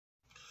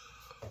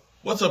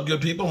What's up, good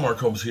people? Mark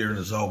Holmes here, and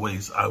as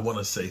always, I want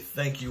to say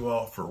thank you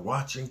all for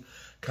watching,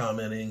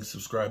 commenting,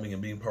 subscribing,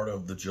 and being part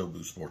of the Joe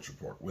Boo Sports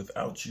Report.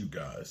 Without you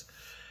guys,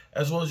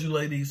 as well as you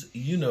ladies,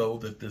 you know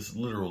that this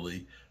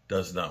literally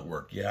does not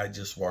work. Yeah, I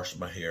just washed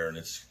my hair, and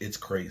it's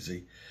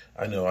crazy.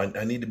 I know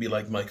I need to be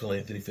like Michael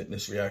Anthony,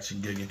 fitness reaction,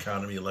 gig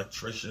economy,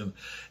 electrician,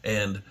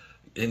 and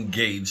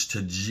engaged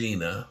to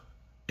Gina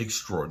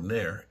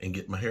extraordinaire and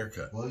get my hair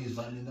cut. Well, you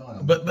let me know.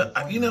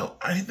 But you know,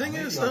 I think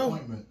is though.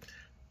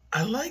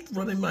 I like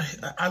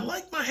I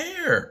like my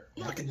hair.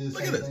 Look at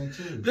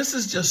it. This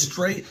is just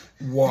straight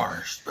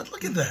washed. But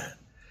look at that.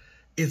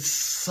 It's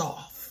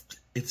soft.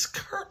 It's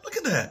curved. Look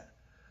at that.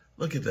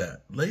 Look at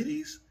that.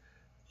 Ladies,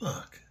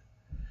 look.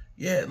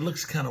 Yeah, it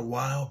looks kind of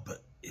wild,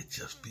 but it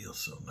just feels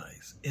so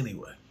nice.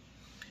 Anyway,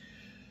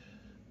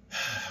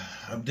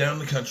 I'm down in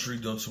the country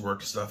doing some work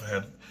and stuff.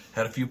 I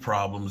had a few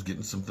problems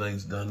getting some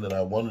things done that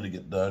I wanted to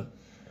get done.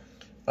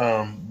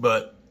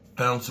 But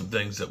found some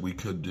things that we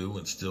could do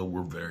and still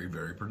were very,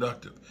 very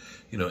productive.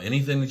 You know,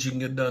 anything that you can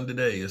get done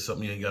today is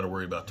something you ain't got to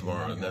worry about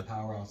tomorrow. You got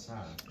power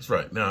outside. That's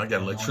right. Now I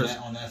got electricity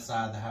on that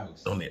side of the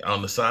house.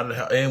 On the side of the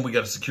house, and we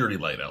got a security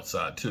light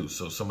outside too.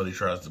 So somebody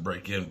tries to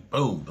break in,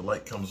 boom, the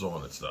light comes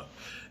on and stuff.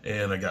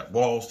 And I got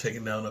walls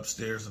taken down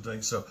upstairs and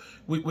things. So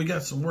we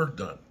got some work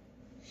done.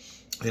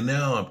 And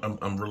now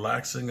I'm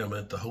relaxing. I'm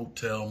at the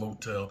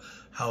motel,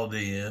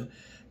 Holiday Inn.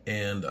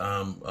 And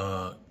I'm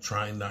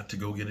trying not to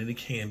go get any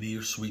candy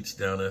or sweets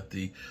down at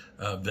the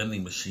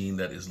vending machine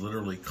that is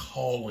literally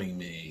calling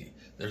me.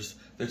 There's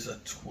a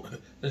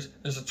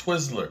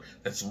Twizzler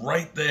that's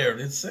right there, and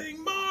it's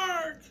saying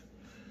Mark,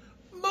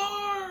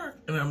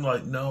 and I'm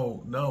like,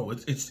 no,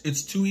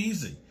 it's too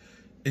easy,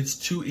 it's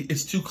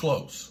too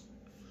close.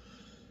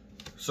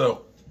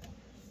 So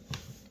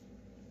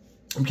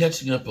I'm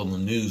catching up on the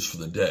news for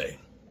the day,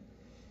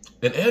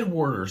 and Ed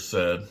Werder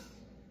said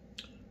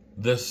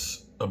this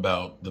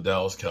about the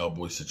Dallas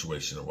Cowboys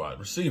situation at wide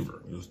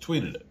receiver. He was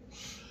tweeted it.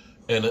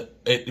 And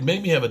it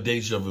made me have a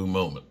deja vu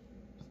moment.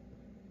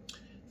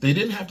 They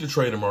didn't have to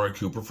trade Amari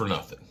Cooper for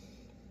nothing.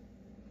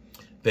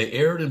 They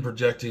erred in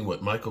projecting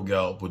what Michael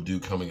Gallup would do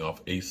coming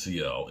off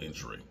ACL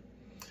injury.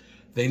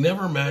 They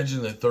never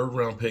imagined that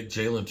third-round pick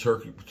Jalen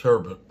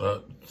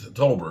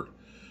Tolbert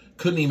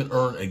couldn't even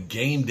earn a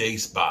game day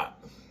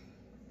spot.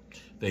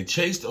 They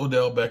chased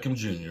Odell Beckham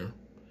Jr.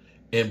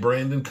 and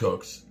Brandon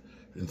Cooks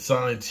and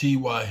signed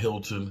T.Y.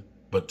 Hilton,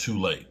 but too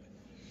late.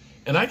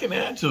 And I can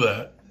add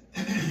to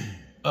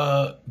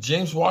that,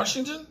 James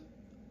Washington,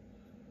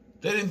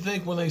 they didn't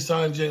think when they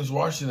signed James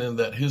Washington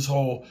that his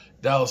whole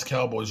Dallas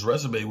Cowboys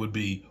resume would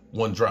be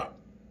one drop.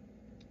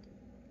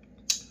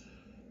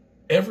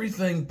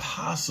 Everything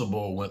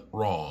possible went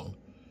wrong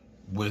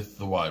with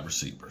the wide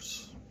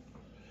receivers.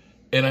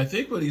 And I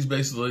think what he's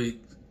basically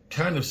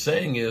kind of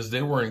saying is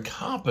they were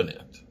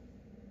incompetent.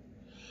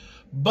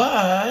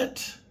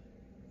 But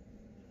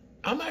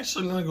I'm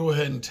actually going to go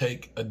ahead and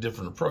take a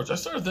different approach. I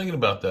started thinking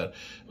about that.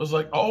 It was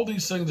like all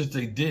these things that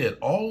they did,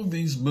 all of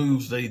these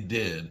moves they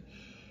did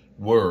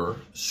were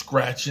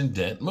scratch and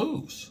dent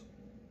moves.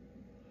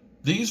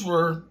 These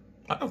were,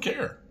 I don't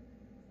care,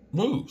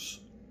 moves.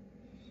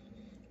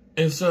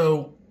 And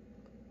so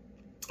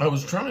I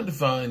was trying to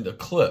find a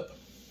clip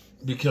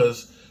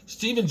because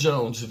Stephen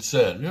Jones had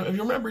said, you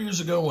remember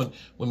years ago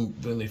when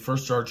they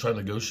first started trying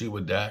to negotiate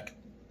with Dak?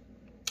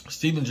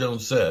 Stephen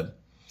Jones said,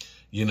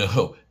 you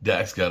know,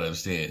 Dak's got to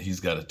understand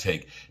he's got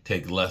to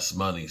take less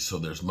money so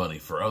there's money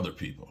for other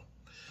people.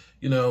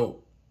 You know,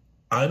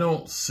 I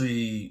don't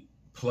see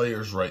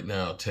players right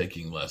now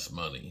taking less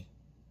money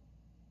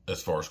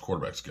as far as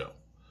quarterbacks go.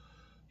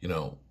 You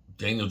know,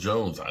 Daniel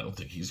Jones, I don't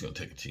think he's going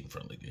to take a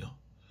team-friendly deal.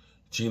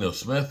 Geno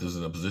Smith is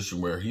in a position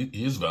where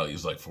his value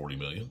is like $40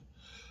 million.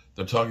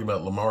 They're talking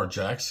about Lamar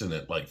Jackson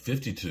at like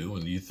 52,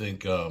 and you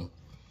think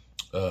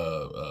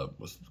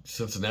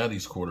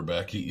Cincinnati's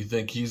quarterback, you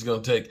think he's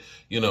going to take,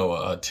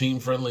 a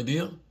team-friendly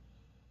deal?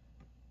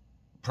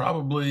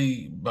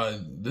 Probably by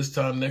this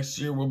time next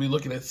year, we'll be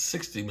looking at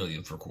 $60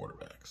 million for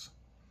quarterbacks.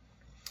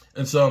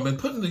 And so I've been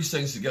putting these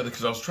things together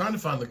because I was trying to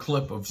find the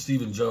clip of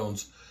Stephen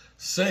Jones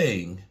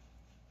saying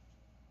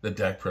that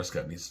Dak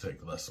Prescott needs to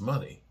take less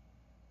money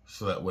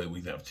so that way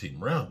we can have a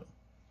team around him.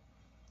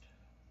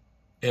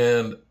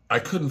 And I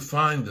couldn't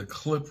find the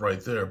clip right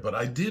there, but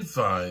I did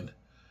find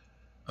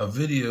a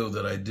video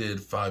that I did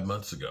 5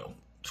 months ago,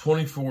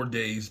 24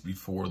 days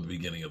before the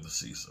beginning of the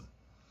season.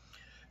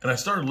 And I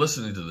started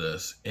listening to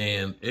this,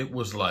 and it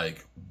was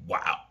like,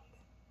 wow.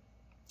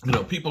 You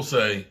know, people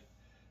say,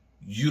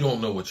 you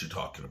don't know what you're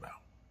talking about.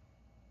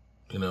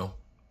 You know,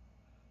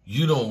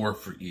 you don't work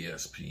for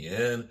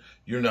ESPN.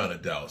 You're not a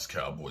Dallas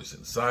Cowboys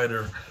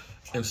insider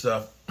and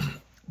stuff.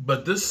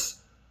 But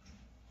this,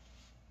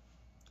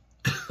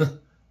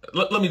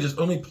 let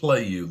me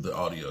play you the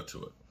audio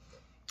to it.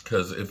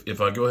 Because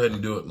if I go ahead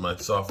and do it in my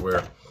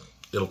software,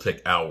 it'll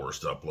take hours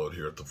to upload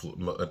here at the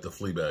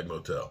Fleabag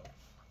Motel.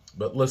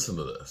 But listen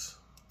to this.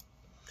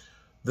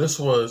 This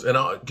was, and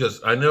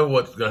because I know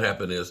what's going to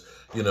happen is,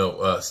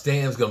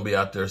 Stan's going to be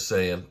out there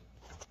saying,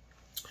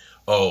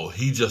 Oh,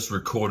 he just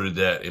recorded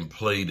that and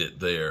played it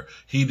there.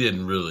 He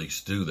didn't really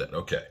do that.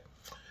 Okay.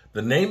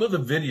 The name of the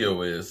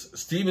video is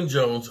Stephen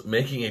Jones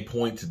making a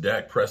point to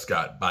Dak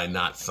Prescott by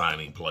not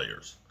signing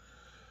players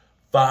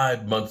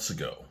 5 months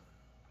ago.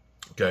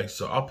 Okay,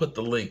 so I'll put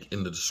the link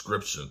in the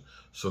description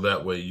so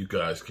that way you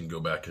guys can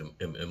go back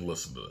and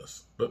listen to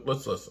this. But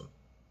let's listen.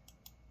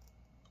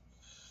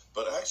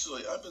 But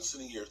actually, I've been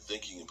sitting here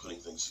thinking and putting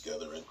things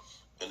together,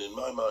 and in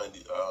my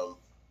mind,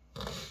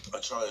 I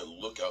try and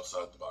look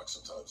outside the box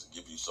sometimes and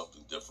give you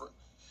something different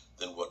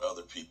than what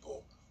other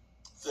people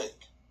think.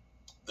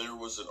 There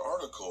was an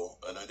article,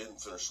 and I didn't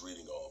finish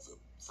reading all of it,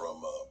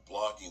 from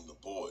Blogging the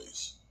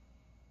Boys.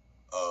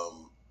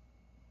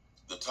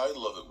 The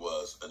title of it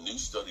was, "A New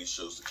Study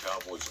Shows the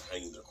Cowboys Are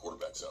Hanging Their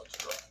Quarterbacks Out to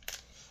Dry."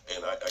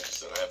 And like I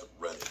said, I haven't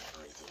read it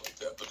or anything like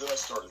that. But then I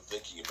started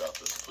thinking about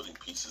this, putting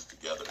pieces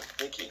together and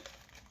thinking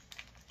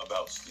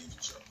about Stephen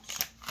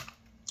Jones.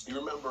 You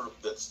remember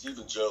that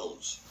Stephen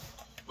Jones,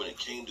 when it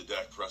came to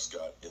Dak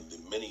Prescott in the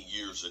many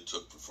years it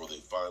took before they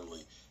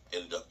finally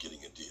ended up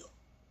getting a deal.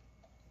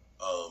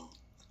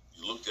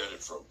 You looked at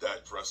it from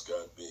Dak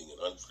Prescott being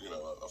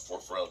a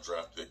fourth-round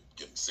draft pick,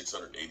 getting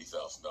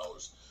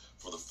 $680,000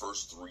 for the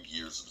first 3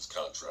 years of his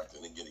contract,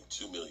 and then getting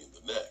 $2 million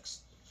the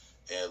next.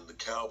 And the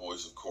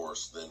Cowboys, of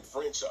course, then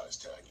franchise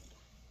tagging him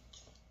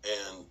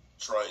and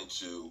trying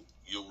to.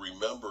 You'll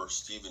remember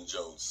Stephen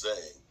Jones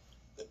saying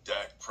that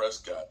Dak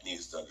Prescott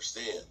needs to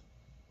understand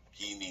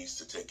he needs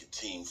to take a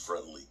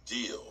team-friendly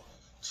deal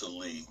to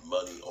leave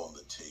money on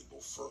the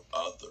table for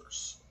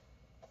others.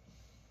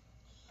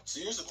 So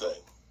here's the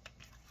thing.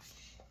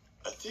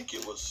 I think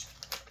it was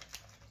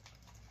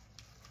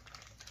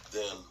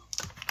then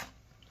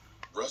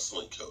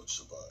wrestling coach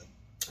of mine.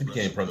 He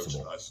became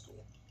principal in high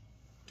school,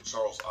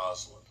 Charles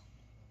Oslin,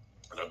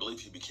 and I believe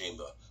he became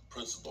the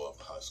principal of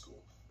the high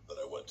school that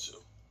I went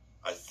to.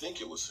 I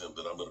think it was him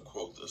that I'm going to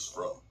quote this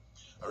from.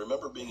 I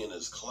remember being in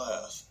his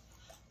class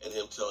and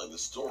him telling the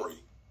story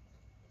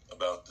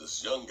about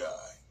this young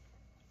guy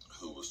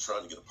who was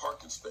trying to get a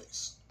parking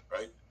space,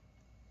 right?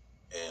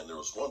 And there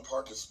was one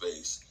parking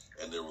space,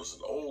 and there was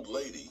an old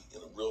lady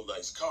in a real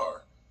nice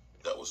car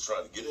that was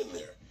trying to get in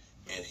there,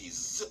 and he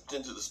zipped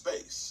into the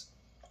space,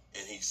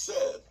 and he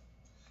said,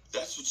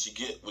 "That's what you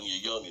get when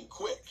you're young and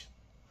quick."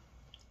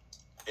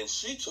 And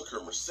she took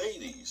her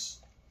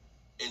Mercedes,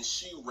 and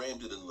she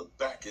rammed it in the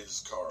back of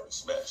his car and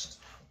smashed it.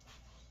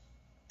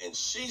 And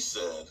she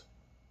said,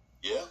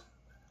 "Yeah,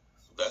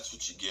 that's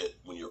what you get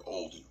when you're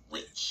old and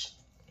rich."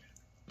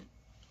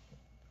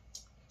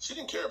 She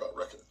didn't care about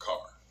wrecking a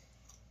car.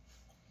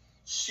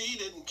 She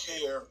didn't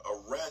care a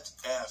rat's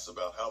ass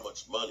about how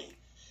much money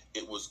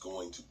it was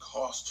going to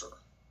cost her.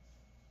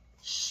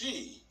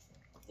 She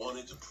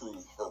wanted to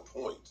prove her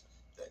point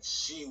that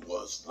she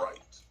was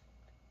right.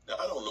 Now,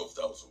 I don't know if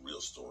that was a real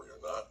story or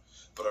not,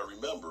 but I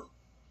remember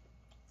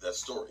that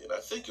story, and I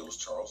think it was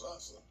Charles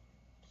Oslin.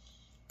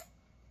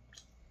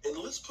 And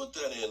let's put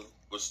that in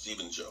with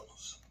Stephen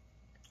Jones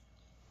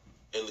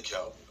and the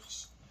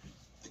Cowboys.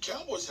 The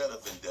Cowboys had a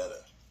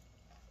vendetta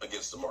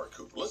against Amari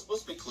Cooper.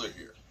 Let's be clear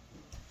here.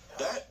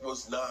 That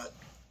was not,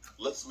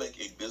 let's make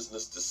a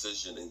business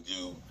decision and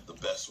do the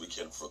best we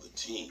can for the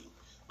team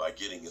by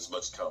getting as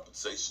much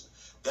compensation.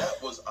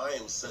 That was, I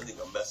am sending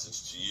a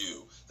message to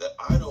you that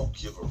I don't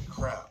give a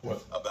crap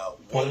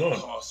about what it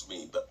costs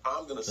me, but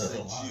I'm going to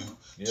send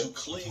you to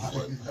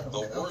Cleveland,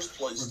 the worst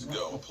place to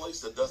go, a place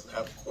that doesn't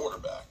have a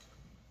quarterback.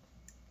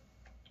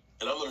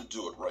 And I'm going to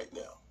do it right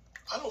now.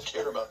 I don't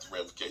care about the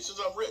ramifications.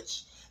 I'm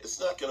rich. It's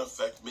not going to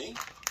affect me.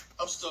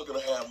 I'm still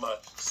going to have my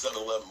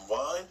 7-Eleven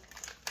wine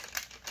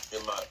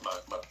and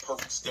my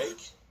perfect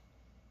steak.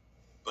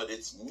 But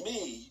it's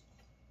me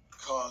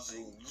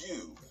causing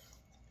you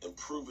and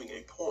proving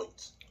a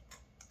point.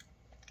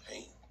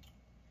 Pain.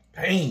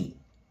 Pain.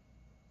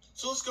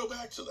 So let's go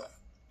back to that.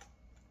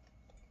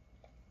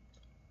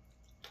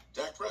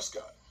 Dak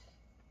Prescott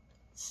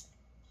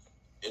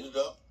ended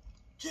up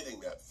getting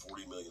that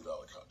 $40 million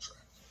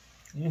contract.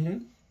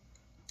 Mm-hmm.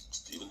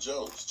 Stephen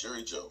Jones,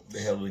 Jerry Jones.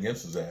 They held it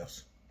against his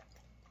ass.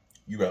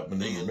 You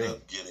outmaneuvered me. They ended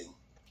up getting,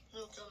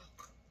 kind of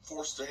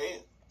forced their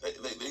hand.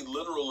 They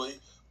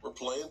literally were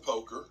playing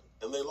poker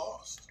and they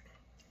lost.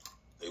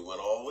 They went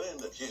all in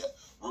that,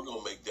 we're going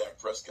to make Dak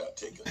Prescott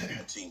take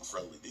a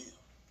team-friendly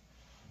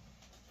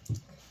deal.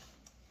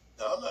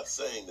 Now, I'm not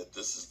saying that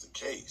this is the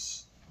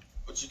case,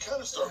 but you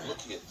kind of start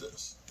looking at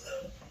this.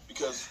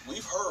 Because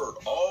we've heard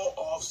all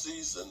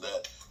offseason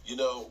that,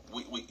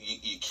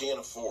 you can't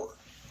afford.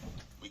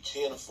 We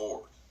can't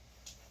afford.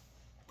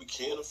 We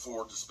can't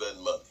afford to spend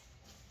money.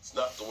 It's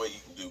not the way you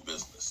can do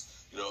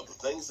business.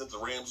 The things that the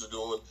Rams are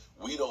doing,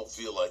 we don't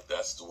feel like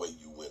that's the way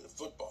you win in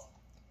football.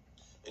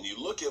 And you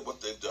look at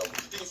what they've done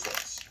with the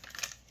defense,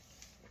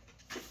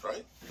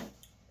 right?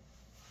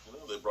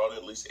 They brought in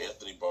at least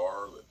Anthony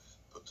Barr, they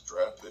put the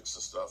draft picks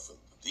and stuff in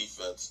the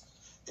defense.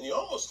 And you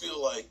almost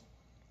feel like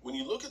when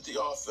you look at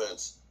the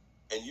offense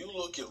and you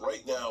look at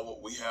right now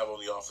what we have on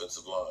the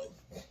offensive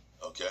line,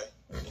 okay?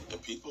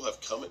 And people have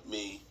come at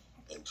me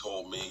and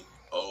told me,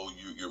 oh,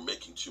 you're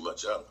making too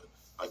much out of it.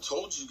 I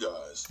told you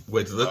guys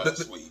Wait,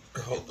 last week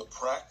in the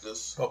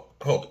practice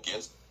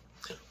against.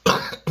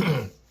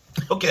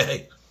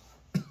 Okay.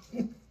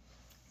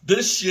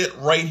 This shit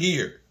right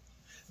here.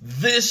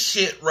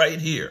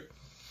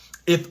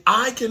 If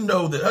I can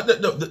know that,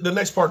 the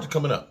next part is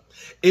coming up.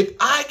 If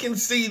I can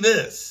see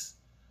this,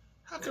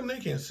 how come they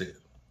can't see it?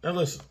 Now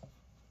listen.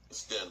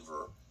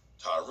 Denver,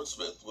 Tyron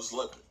Smith was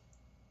limping.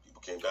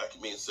 People came back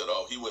at me and said,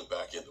 oh, he went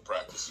back into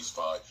practice. He's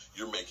fine.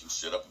 You're making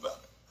shit up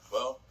about it.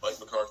 Well, Mike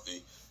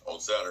McCarthy on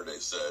Saturday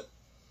said,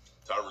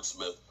 Tyron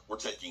Smith, we're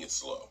taking it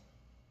slow.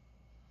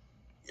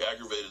 He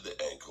aggravated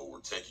the ankle. We're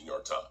taking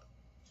our time.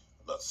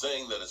 I'm not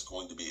saying that it's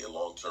going to be a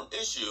long-term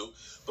issue,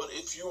 but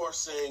if you are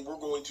saying we're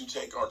going to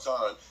take our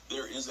time,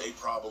 there is a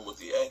problem with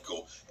the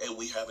ankle, and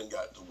we haven't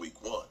gotten to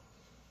week 1.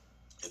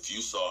 If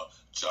you saw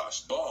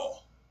Josh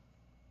Ball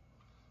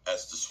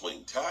as the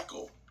swing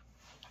tackle,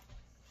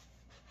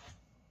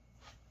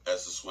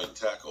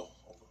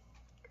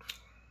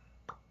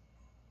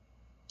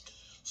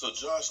 so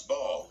Josh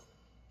Ball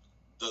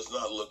does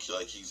not look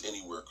like he's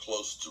anywhere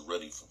close to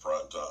ready for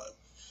prime time.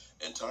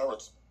 And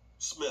Tyron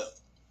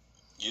Smith,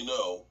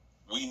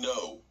 we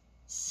know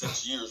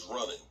 6 years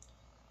running,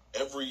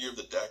 every year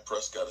that Dak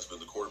Prescott has been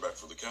the quarterback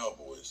for the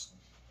Cowboys,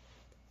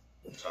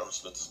 Tyron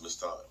Smith has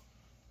missed time.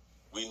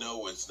 We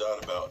know it's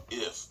not about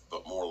if,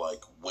 but more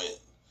like when.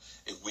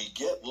 If we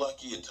get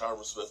lucky and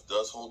Tyron Smith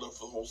does hold up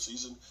for the whole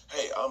season,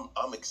 hey,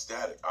 I'm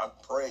ecstatic. I'm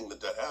praying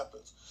that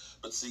happens.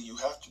 But see, you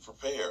have to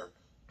prepare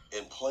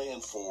and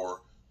plan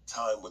for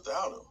time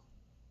without him.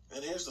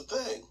 And here's the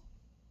thing.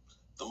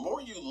 The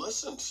more you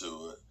listen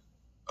to it,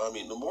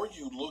 the more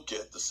you look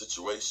at the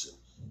situation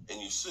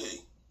and you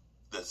see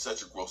that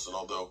Cedric Wilson,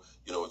 although,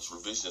 it's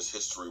revisionist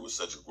history with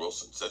Cedric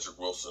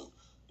Wilson,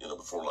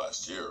 before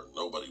last year,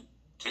 nobody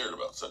cared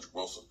about Cedric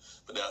Wilson,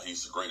 but now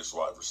he's the greatest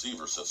wide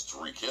receiver since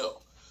Tyreek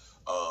Hill.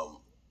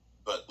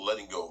 But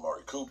letting go of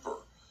Amari Cooper,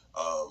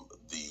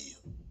 the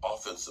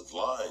offensive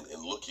line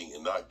and looking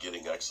and not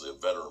getting actually a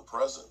veteran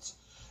presence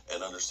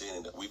and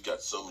understanding that we've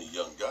got so many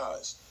young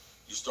guys,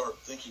 you start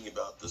thinking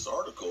about this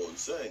article and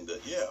saying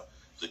that,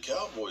 the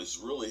Cowboys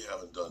really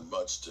haven't done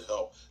much to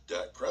help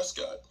Dak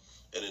Prescott.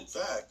 And in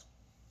fact,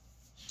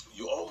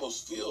 you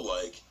almost feel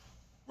like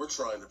we're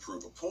trying to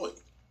prove a point.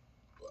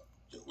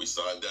 We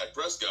signed Dak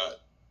Prescott.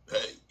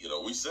 Hey,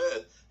 we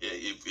said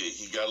if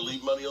he got to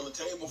leave money on the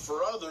table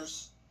for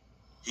others.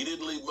 He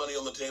didn't leave money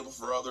on the table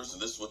for others,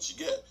 and this is what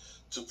you get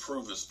to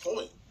prove his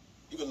point,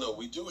 even though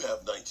we do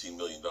have $19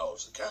 million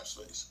in cap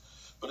space.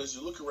 But as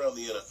you look around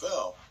the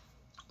NFL,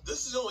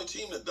 this is the only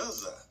team that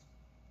does that.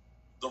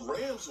 The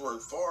Rams were in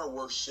far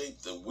worse shape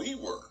than we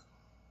were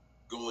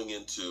going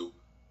into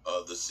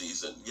the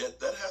season, yet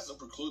that hasn't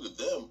precluded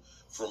them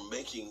from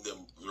making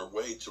their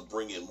way to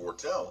bring in more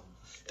talent.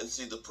 And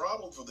see, the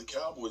problem for the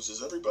Cowboys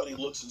is everybody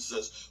looks and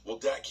says, well,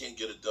 Dak can't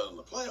get it done in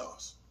the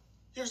playoffs.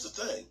 Here's the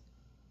thing.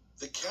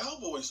 The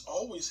Cowboys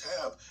always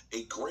have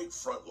a great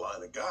front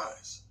line of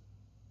guys.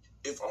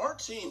 If our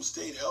team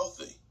stayed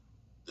healthy,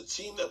 the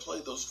team that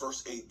played those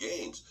first 8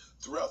 games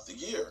throughout the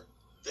year,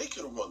 they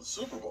could have won the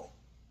Super Bowl.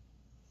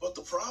 But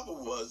the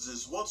problem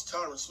is once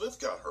Tyron Smith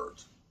got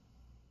hurt,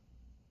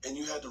 and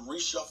you had to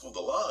reshuffle the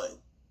line,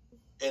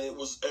 and it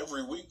was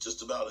every week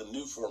just about a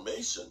new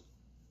formation.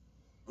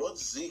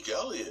 Once Zeke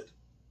Elliott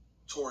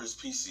tore his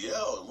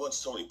PCL, and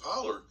once Tony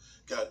Pollard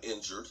got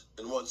injured,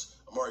 and once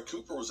Amari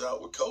Cooper was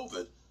out with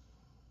COVID,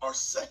 our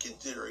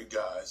secondary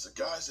guys,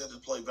 the guys that had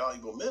to play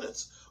valuable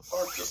minutes,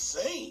 aren't the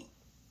same.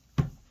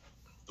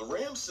 The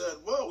Rams said,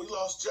 well, we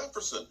lost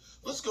Jefferson.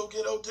 Let's go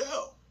get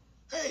Odell.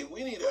 Hey,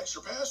 we need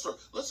extra pass rush.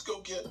 Let's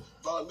go get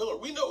Von Miller.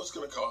 We know it's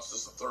going to cost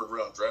us a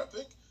 3rd-round draft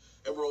pick,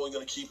 and we're only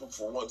going to keep him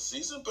for 1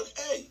 season. But,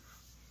 hey,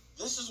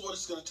 this is what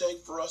it's going to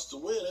take for us to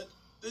win it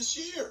this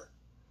year.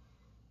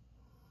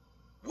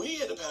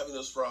 We end up having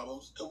those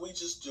problems, and we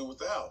just do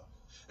without.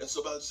 And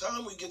so by the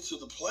time we get to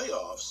the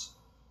playoffs,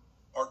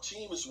 our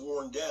team is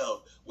worn down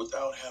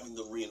without having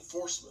the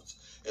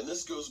reinforcements. And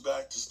this goes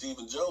back to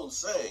Stephen Jones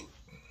saying,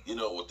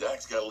 well,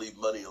 Dak's got to leave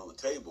money on the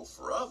table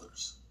for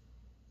others.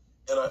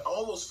 And I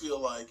almost feel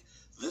like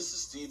this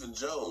is Stephen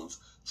Jones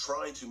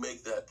trying to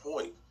make that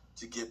point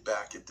to get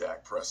back at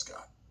Dak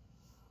Prescott.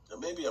 Now,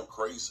 maybe I'm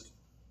crazy,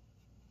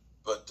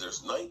 but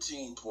there's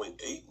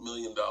 $19.8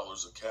 million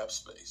of cap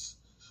space.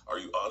 Are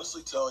you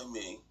honestly telling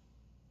me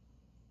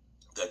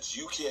that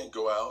you can't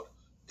go out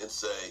and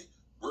say,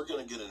 we're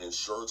going to get an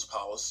insurance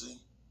policy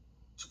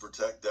to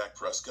protect Dak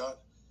Prescott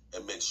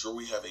and make sure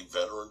we have a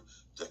veteran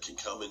that can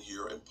come in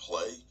here and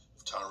play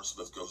if Tyron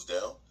Smith goes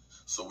down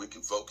so we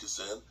can focus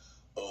in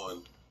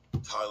on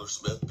Tyler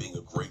Smith being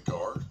a great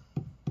guard?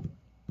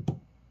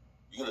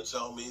 You're going to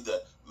tell me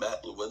that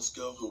Matt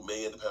Lewinsky, who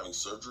may end up having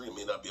surgery and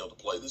may not be able to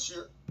play this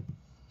year,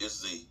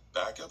 is the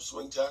backup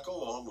swing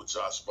tackle along with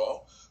Josh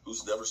Ball,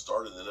 who's never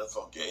started an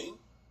NFL game?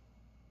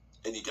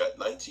 And you got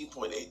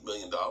 $19.8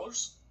 million?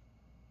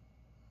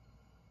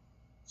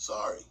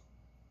 Sorry.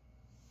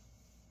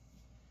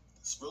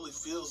 This really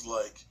feels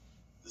like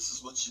this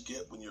is what you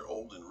get when you're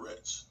old and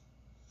rich.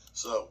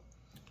 So,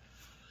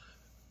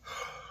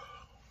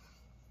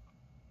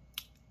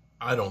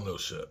 I don't know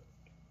shit.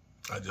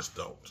 I just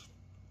don't.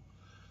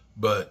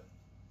 But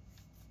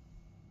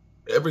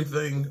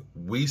everything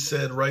we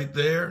said right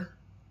there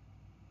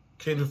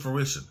came to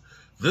fruition.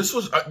 This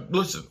was,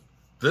 listen,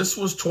 this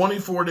was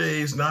 24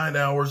 days, 9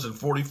 hours, and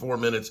 44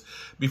 minutes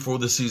before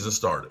the season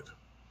started.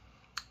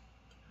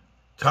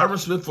 Tyron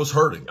Smith was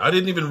hurting. I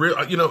didn't even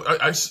realize, you know,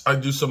 I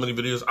do so many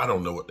videos, I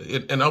don't know what,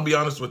 and I'll be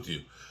honest with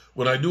you.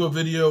 When I do a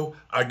video,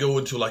 I go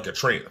into like a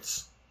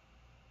trance.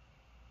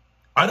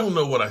 I don't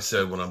know what I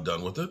said when I'm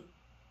done with it.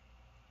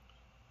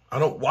 I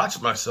don't watch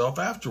myself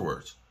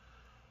afterwards.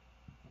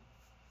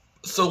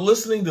 So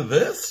listening to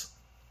this,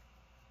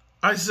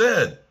 I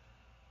said,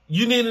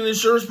 you need an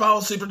insurance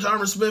policy for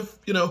Tyron Smith.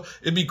 You know,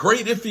 it'd be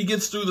great if he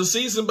gets through the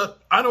season, but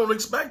I don't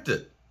expect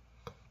it.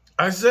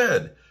 I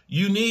said,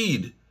 you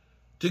need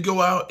to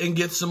go out and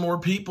get some more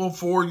people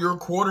for your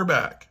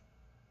quarterback.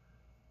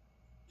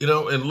 You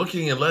know, and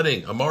looking and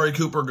letting Amari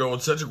Cooper go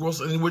and Cedric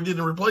Wilson, and we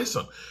didn't replace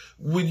him.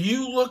 When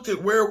you looked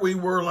at where we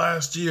were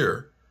last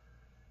year,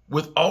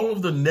 with all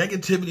of the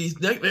negativity,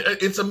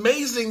 it's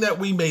amazing that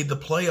we made the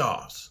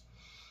playoffs.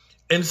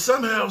 And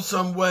somehow,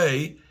 some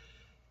way,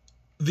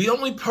 the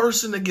only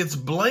person that gets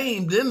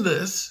blamed in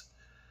this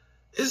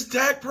is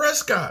Dak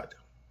Prescott.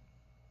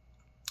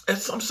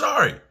 I'm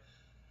sorry.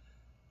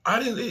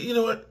 You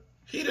know what?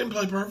 He didn't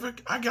play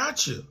perfect. I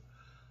got you.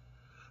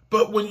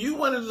 But when you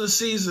went into the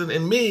season,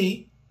 and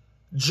me,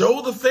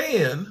 Joe the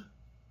fan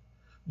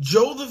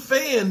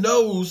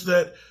knows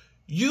that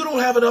you don't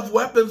have enough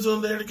weapons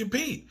on there to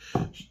compete.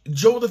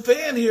 Joe the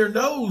fan here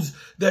knows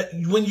that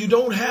when you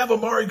don't have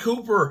Amari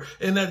Cooper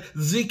and that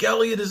Zeke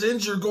Elliott is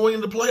injured going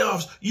into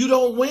playoffs, you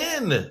don't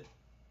win.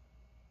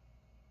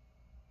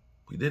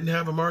 We didn't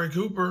have Amari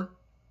Cooper.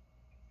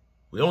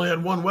 We only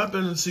had one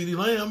weapon in CeeDee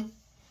Lamb.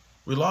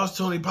 We lost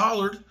Tony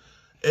Pollard.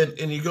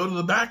 And you go to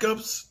the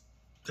backups,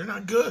 they're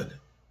not good.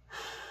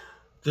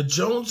 The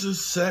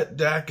Joneses set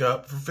Dak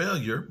up for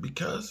failure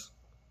because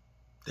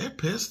they're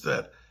pissed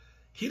that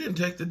he didn't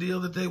take the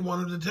deal that they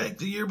wanted to take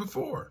the year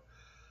before.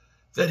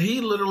 That he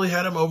literally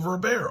had him over a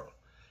barrel.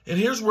 And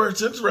here's where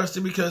it's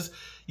interesting, because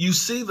you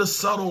see the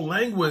subtle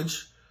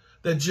language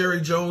that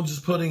Jerry Jones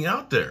is putting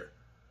out there.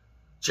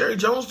 Jerry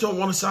Jones don't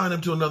want to sign him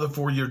to another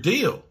 4-year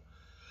deal.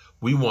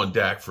 We want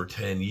Dak for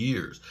 10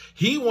 years.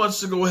 He wants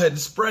to go ahead and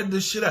spread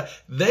this shit out.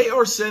 They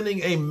are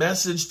sending a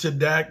message to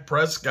Dak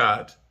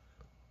Prescott.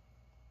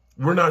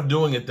 We're not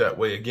doing it that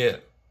way again.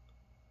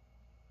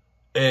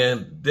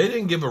 And they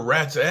didn't give a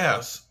rat's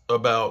ass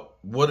about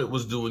what it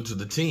was doing to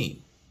the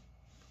team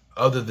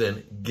other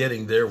than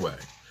getting their way.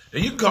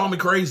 And you can call me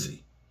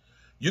crazy.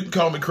 You can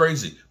call me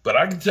crazy. But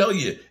I can tell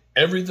you,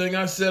 everything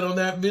I said on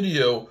that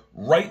video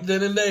right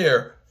then and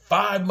there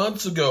 5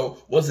 months ago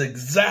was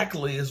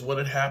exactly as what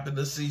had happened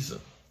this season.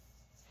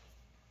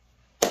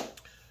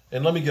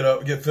 And let me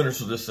get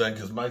finished with this thing,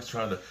 because Mike's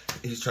trying to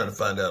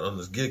find out on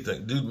this gig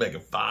thing. Dude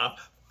making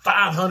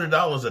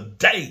 $500 a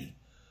day.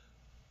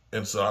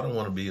 And so I don't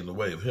want to be in the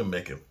way of him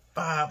making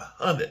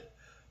 $500.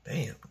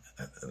 Damn.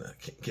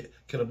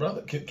 Can a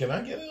brother, can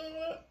I get in on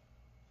that?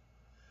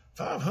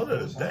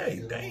 $500 a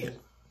day. Damn.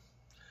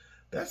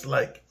 That's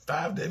like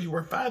 5 days. If you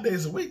work 5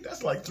 days a week,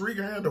 that's like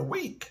 $3,000 a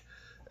week.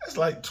 That's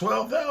like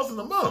 $12,000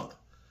 a month.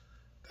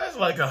 That's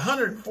like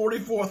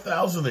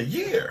 $144,000 a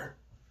year.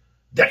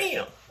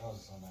 Damn.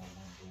 Was on that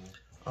one day.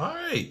 All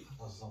right.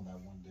 Was on that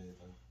one day,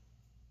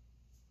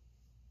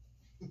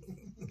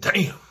 though.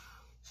 Damn.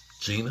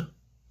 Gina.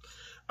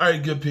 All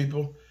right, good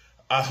people.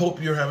 I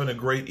hope you're having a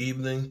great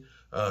evening.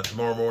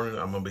 Tomorrow morning,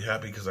 I'm going to be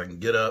happy because I can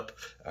get up.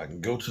 I can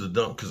go to the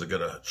dump because I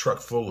got a truck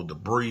full of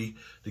debris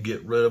to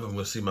get rid of. I'm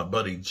going to see my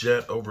buddy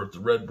Jet over at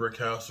the Red Brick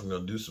House. I'm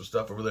going to do some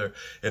stuff over there.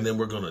 And then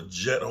we're going to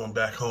jet on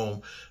back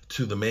home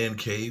to the man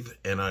cave.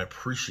 And I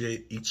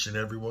appreciate each and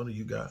every one of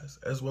you guys,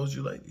 as well as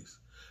you ladies.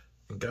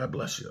 And God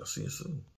bless you. I'll see you soon.